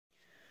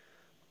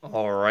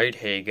Alright,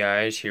 hey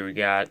guys, here we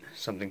got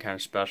something kind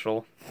of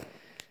special.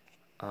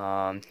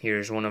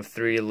 Here's one of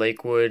 3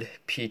 Lakewood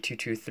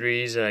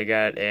P223s that I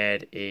got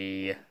at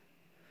a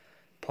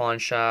pawn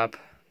shop.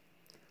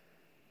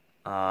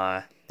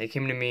 They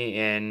came to me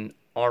in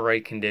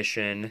alright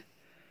condition.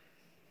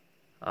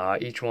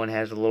 Each one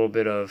has a little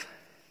bit of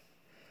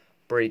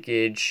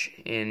breakage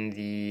in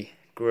the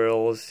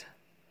grills.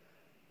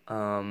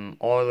 All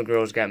of the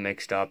grills got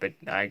mixed up.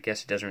 I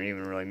guess it doesn't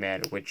even really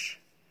matter which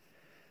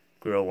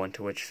grill went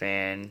to which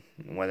fan,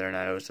 whether or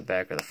not it was the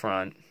back or the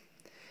front.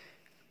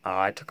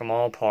 I took them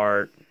all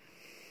apart,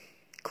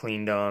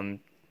 cleaned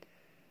them.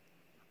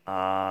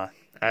 I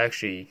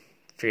actually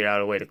figured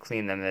out a way to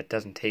clean them that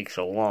doesn't take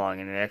so long,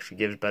 and it actually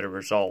gives better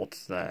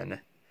results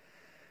than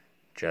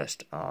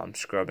just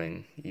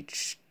scrubbing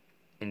each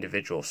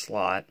individual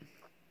slot.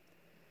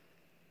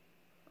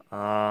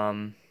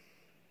 Yeah,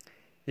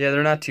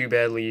 they're not too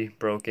badly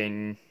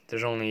broken.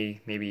 There's only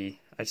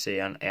maybe, I'd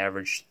say on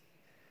average,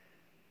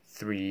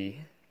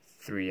 three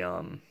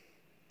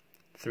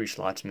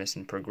slots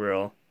missing per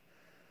grill.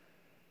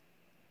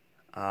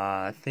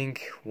 I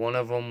think one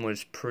of them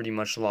was pretty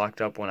much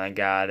locked up when I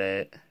got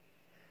it.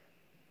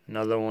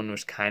 Another one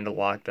was kind of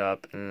locked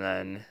up, and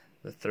then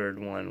the third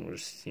one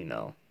was, in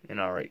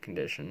alright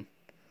condition,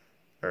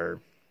 or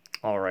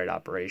alright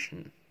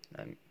operation.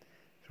 That's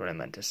what I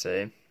meant to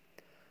say.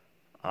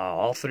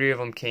 All 3 of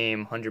them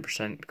came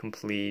 100%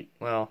 complete.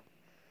 Well,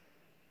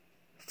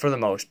 for the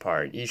most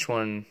part. Each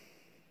one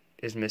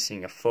is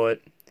missing a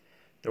foot.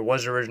 There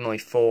was originally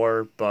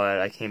 4,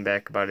 but I came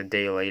back about a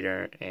day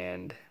later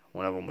and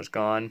one of them was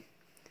gone.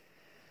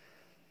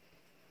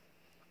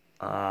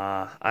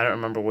 I don't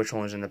remember which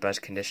one was in the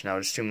best condition. I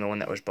would assume the one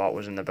that was bought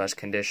was in the best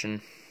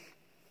condition.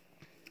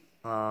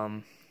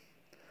 But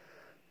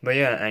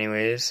yeah,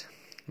 anyways,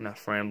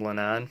 enough rambling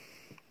on.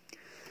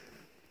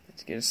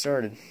 Let's get it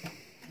started.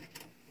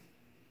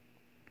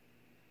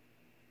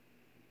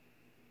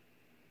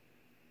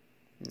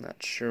 I'm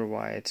not sure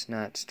why it's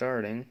not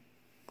starting.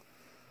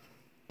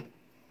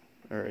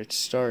 Or it's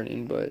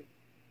starting, but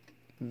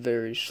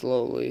very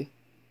slowly.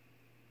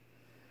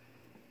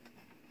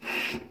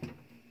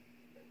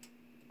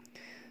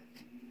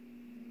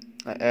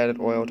 I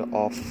added oil to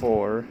all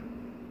 4,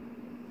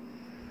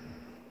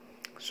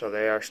 so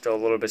they are still a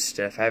little bit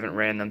stiff. I haven't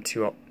ran them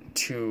too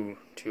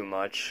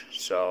much,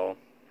 so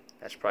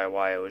that's probably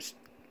why it was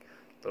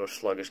a little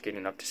sluggish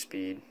getting up to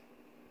speed.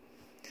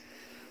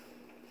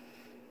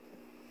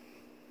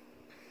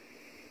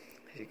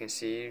 As you can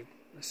see,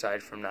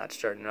 aside from not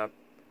starting up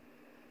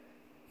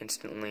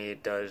instantly,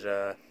 it does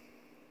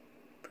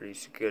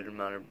produce a good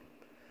amount of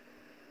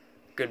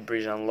good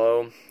breeze on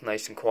low,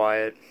 nice and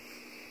quiet.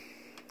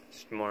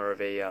 It's more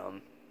of a I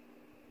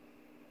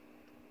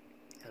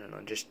don't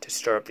know, just to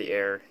stir up the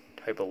air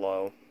type of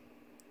low,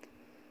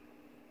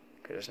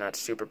 because it's not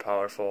super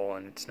powerful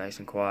and it's nice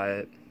and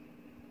quiet.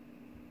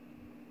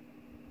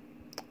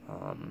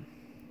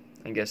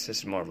 I guess this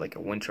is more of like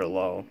a winter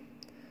low,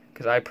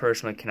 because I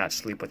personally cannot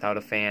sleep without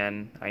a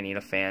fan. I need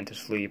a fan to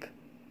sleep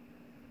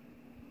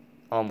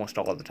almost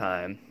all the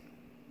time.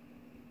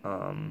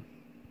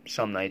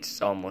 Some nights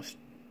it's almost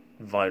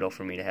vital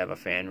for me to have a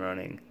fan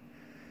running,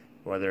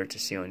 whether it's a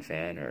ceiling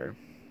fan or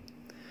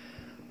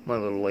my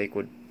little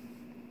Lakewood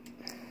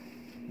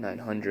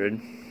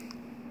 900.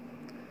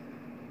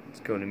 Let's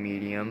go to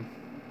medium.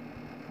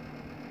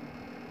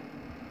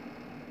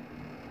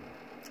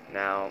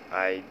 Now,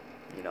 I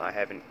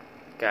haven't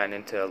gotten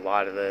into a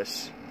lot of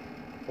this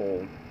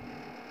whole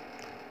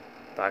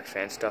box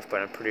fan stuff,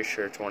 but I'm pretty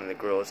sure it's one of the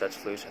grills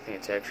that's loose. I think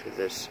it's actually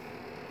this.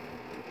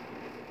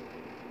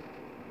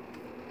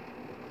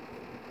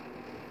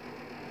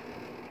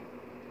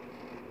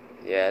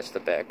 Yeah, it's the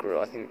back grill.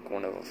 I think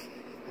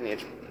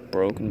it's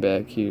broken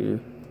back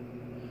here.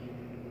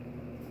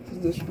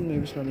 This one,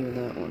 maybe it's not even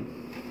that one.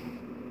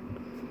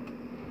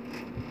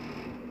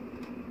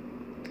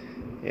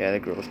 Yeah, the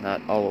grill's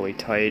not all the way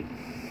tight.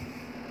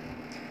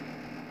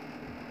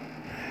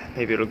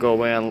 Maybe it'll go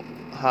away on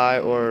high,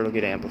 or it'll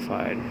get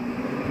amplified.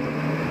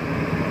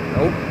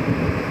 Nope.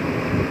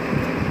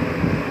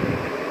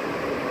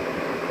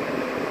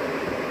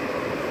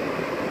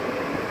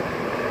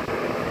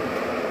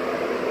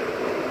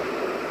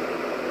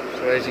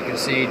 So as you can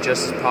see,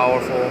 just as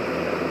powerful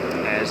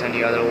as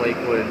any other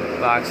Lakewood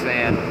box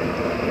fan.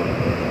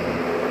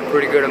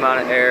 Pretty good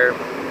amount of air.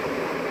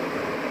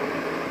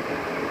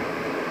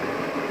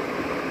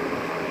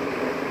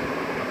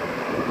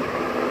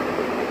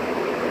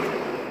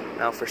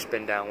 Now for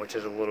spin down, which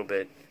is a little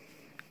bit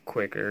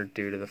quicker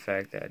due to the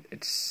fact that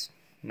it's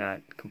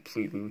not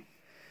completely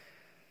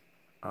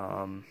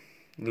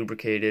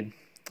lubricated.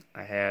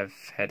 I have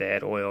had to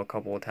add oil a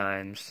couple of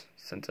times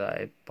since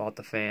I bought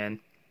the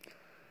fan.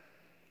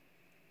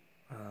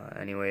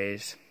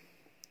 Anyways,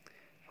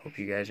 hope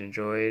you guys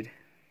enjoyed.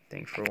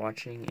 Thanks for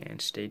watching,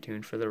 and stay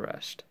tuned for the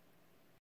rest.